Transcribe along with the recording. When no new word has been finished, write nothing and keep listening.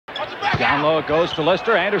Down low it goes to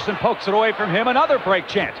Lister. Anderson pokes it away from him. Another break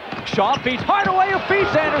chance. Shaw beats Hardaway, who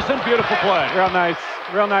beats Anderson. Beautiful play. Real nice.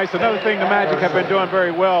 Real nice. Another thing the Magic have been doing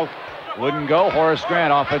very well. Wouldn't go. Horace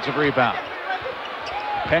Grant, offensive rebound.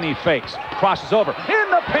 Penny fakes. Crosses over. In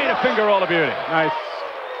the paint, a finger roll of beauty. Nice.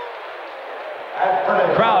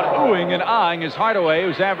 Crowd oohing and eyeing as Hardaway,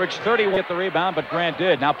 who's averaged 30, will get the rebound, but Grant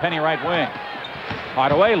did. Now Penny right wing.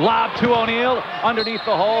 Hardaway lob to O'Neal underneath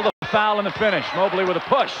the hole. The foul and the finish. Mobley with a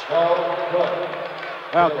push.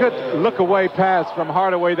 Well, good look away pass from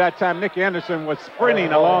Hardaway that time. Nick Anderson was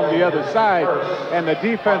sprinting along the other side, and the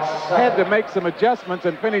defense had to make some adjustments,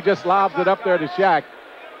 and Penny just lobs it up there to Shaq,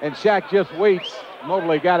 and Shaq just waits.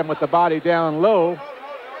 Mobley got him with the body down low.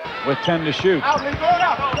 With 10 to shoot.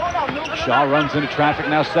 Shaw runs into traffic,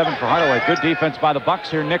 now 7 for Hardaway. Good defense by the Bucks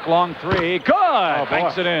here. Nick Long 3. Good! Oh,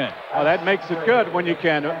 banks it in. Oh, that makes it good when you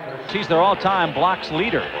can. He's their all-time blocks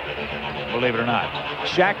leader, believe it or not.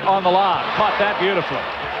 Shaq on the lob. Caught that beautifully.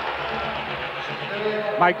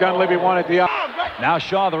 Mike Dunleavy wanted the... Now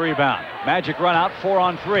Shaw the rebound. Magic run out, 4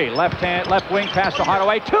 on 3. Left wing pass to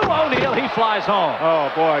Hardaway. To O'Neal. He flies home.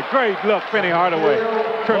 Oh, boy. Great look, Penny Hardaway.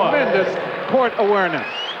 Tremendous court awareness.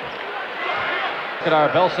 Look at our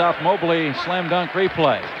Bell South Mobley slam dunk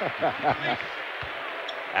replay.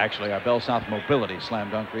 Actually, our Bell South Mobility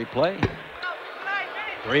slam dunk replay.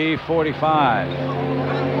 3:45.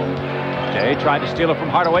 Day tried to steal it from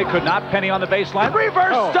Hardaway, could not. Penny on the baseline.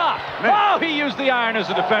 Reverse stop. Man. Oh, he used the iron as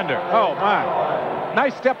a defender. Oh, my.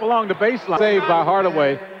 Nice step along the baseline. Saved by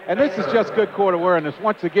Hardaway. And this is just good court awareness.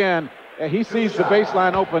 Once again, he sees the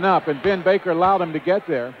baseline open up, and Ben Baker allowed him to get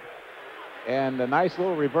there. And a nice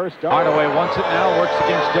little reverse dart. Hardaway wants it now, works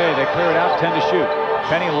against Day. They clear it out, 10 to shoot.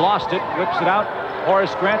 Penny lost it, whips it out.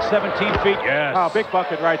 Horace Grant, 17 feet. Yes. Oh, big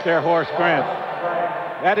bucket right there, Horace Grant.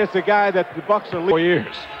 That is the guy that the Bucks are leading. 4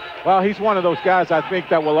 years. Well, he's one of those guys I think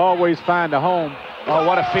that will always find a home. Oh,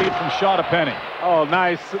 what a feed from Shaw to Penny. Oh,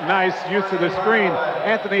 nice use of the screen.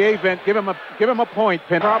 Anthony Avent, give him a point.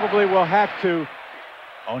 Penny probably will have to.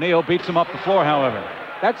 O'Neal beats him up the floor, however.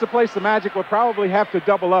 That's the place the Magic will probably have to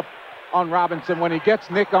double up on Robinson when he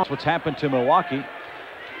gets Nick on. What's happened to Milwaukee.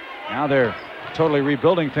 Now they're totally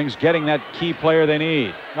rebuilding things, getting that key player they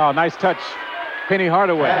need. Oh, nice touch. Penny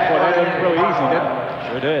Hardaway. Boy, that looked really easy, didn't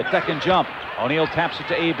it? Sure did. Second jump. O'Neal taps it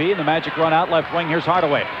to AB, and the Magic run out left wing. Here's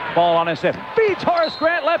Hardaway. Ball on his hip. Beats Horace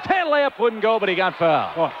Grant. Left-hand layup wouldn't go, but he got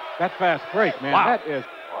fouled. Oh, that fast break, man. Wow. That is.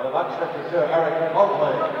 The Bucks Eric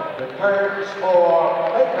Mobley returns for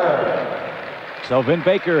Baker. So Vin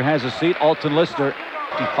Baker has a seat. Alton Lister,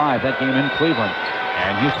 55, that game in Cleveland.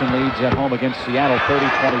 And Houston leads at home against Seattle,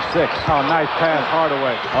 30-26. Oh, nice pass,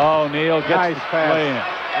 Hardaway. Oh, Neal gets nice the pass. play in.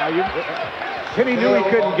 Penny knew he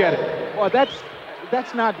couldn't get it. Well,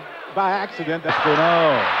 that's not by accident. No,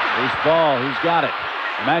 loose ball. He's got it.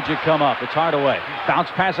 The Magic come up. It's Hardaway. Bounce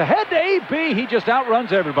pass ahead to AB. He just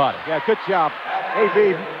outruns everybody. Yeah, good job.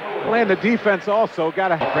 AB playing the defense also. Got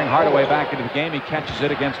to bring Hardaway back into the game. He catches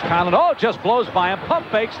it against Conlon. Oh, just blows by him. Pump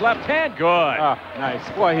fakes left hand. Good. Oh, nice.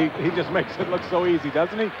 Boy, he just makes it look so easy,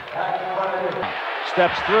 doesn't he?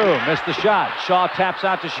 Steps through. Missed the shot. Shaw taps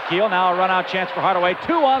out to Shaquille. Now a run-out chance for Hardaway.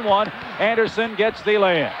 2-on-1. Anderson gets the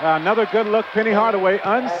lay-in. Another good look, Penny Hardaway.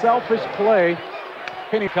 Unselfish play.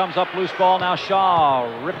 Penny comes up, loose ball. Now Shaw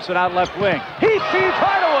rips it out left wing. He feeds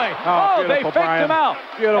Hardaway. Oh, they faked him out.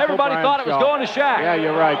 Beautiful. Everybody thought it was going to Shaq. Yeah,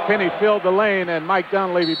 you're right. Penny filled the lane, and Mike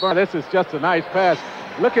Dunleavy burned. This is just a nice pass.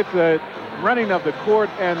 Look at the running of the court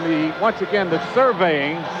and once again the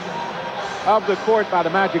surveying of the court by the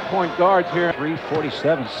Magic point guards here.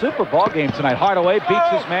 3:47. Super ball game tonight. Hardaway beats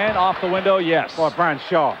his man off the window. Yes. Boy, Brian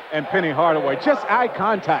Shaw and Penny Hardaway. Just eye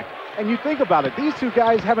contact. And you think about it. These two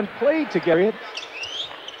guys haven't played together.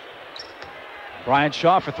 Brian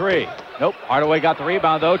Shaw for 3. Nope. Hardaway got the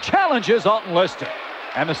rebound, though. Challenges Alton Lister.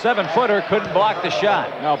 And the 7-footer couldn't block the shot.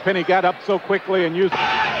 No, Penny got up so quickly and used...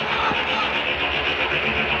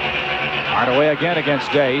 Hardaway again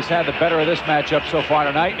against Day. He's had the better of this matchup so far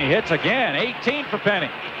tonight, and he hits again. 18 for Penny.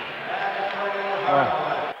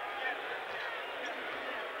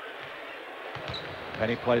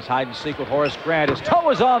 Penny plays hide and seek with Horace Grant. His toe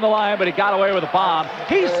was on the line, but he got away with a bomb.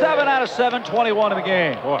 He's 7 out of 7, 21 in the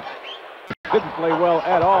game. Boy. Didn't play well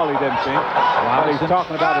at all, he didn't think. But he's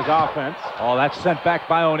talking about his offense. Oh, that's sent back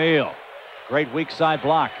by O'Neal. Great weak side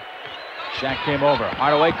block. Shaq came over.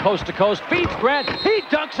 Hardaway coast to coast, beats Grant. He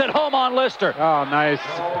dunks it home on Lister. Oh, nice.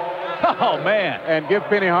 Oh, man. And give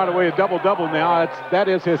Penny Hardaway a double-double now. That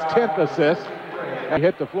is his 10th assist. He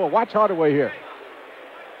hit the floor. Watch Hardaway here.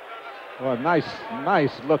 Well, nice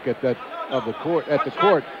look at the court.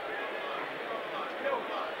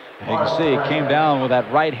 And you can see he came down with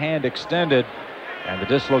that right hand extended And the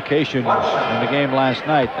dislocation in the game last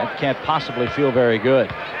night, that can't possibly feel very good.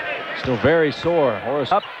 Still very sore.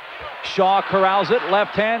 Horace up. Shaw corrals it.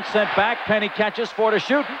 Left hand sent back. Penny catches, 4 to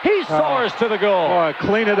shoot. He soars to the goal. Boy,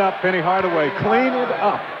 clean it up, Penny Hardaway. Clean it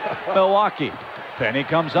up. Milwaukee. Penny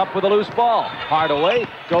comes up with a loose ball. Hardaway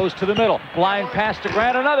goes to the middle. Blind pass to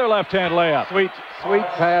Grant. Another left-hand layup. Sweet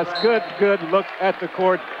pass. Good look at the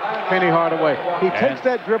court. Penny Hardaway. He takes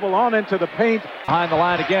that dribble on into the paint. Behind the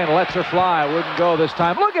line again. Lets her fly. Wouldn't go this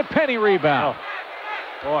time. Look at Penny rebound.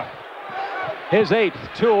 Oh, boy. His 8th.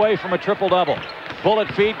 2 away from a triple-double.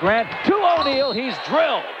 Bullet feed. Grant to O'Neal. He's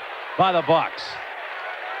drilled by the Bucks.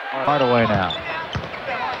 Hardaway now.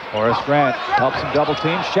 Horace Grant helps him double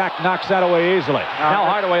team. Shaq knocks that away easily. Now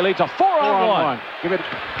Hardaway leads a 4-on-1. Give it.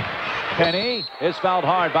 Penny is fouled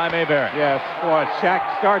hard by Mayberry. Yes, boy.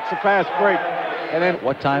 Shaq starts the fast break. And then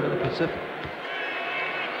what time in the Pacific?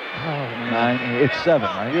 9. It's 7,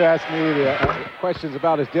 right? You asked me the questions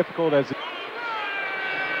about as difficult as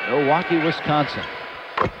Milwaukee, Wisconsin.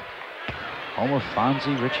 Homer,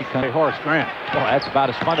 Fonzie, Richie Cunningham. Horace Grant. Oh, that's about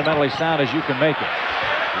as fundamentally sound as you can make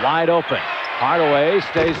it. Wide open. Hardaway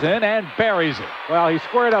stays in and buries it. Well, he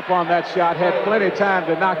squared up on that shot, had plenty of time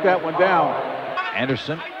to knock that one down.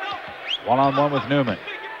 Anderson, one-on-one with Newman.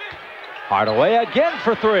 Hardaway again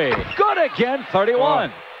for 3. Good again,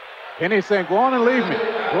 31. Penny saying, go on and leave me.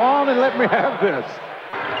 Go on and let me have this.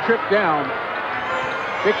 Trip down.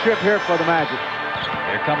 Big trip here for the Magic.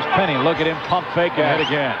 Here comes Penny. Look at him pump fake and hit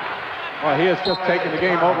again. Well, he has just taken the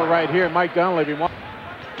game over right here. Mike Dunleavy.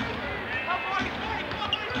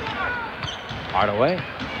 Hardaway.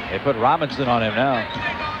 They put Robinson on him now.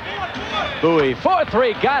 Bowie,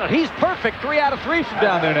 4-3, got it. He's perfect. 3 out of 3 from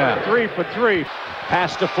down there now. 3 for 3.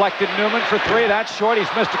 Pass deflected. Newman for 3. That's short. He's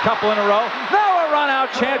missed a couple in a row. Now a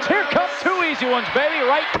run-out chance. Here come 2 easy ones, baby,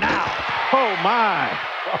 right now. Oh, my.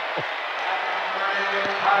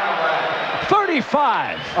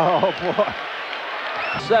 35. Oh, boy.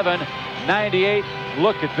 7-98.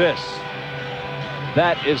 Look at this.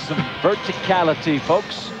 That is some verticality,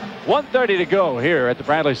 folks. 1:30 to go here at the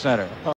Bradley Center.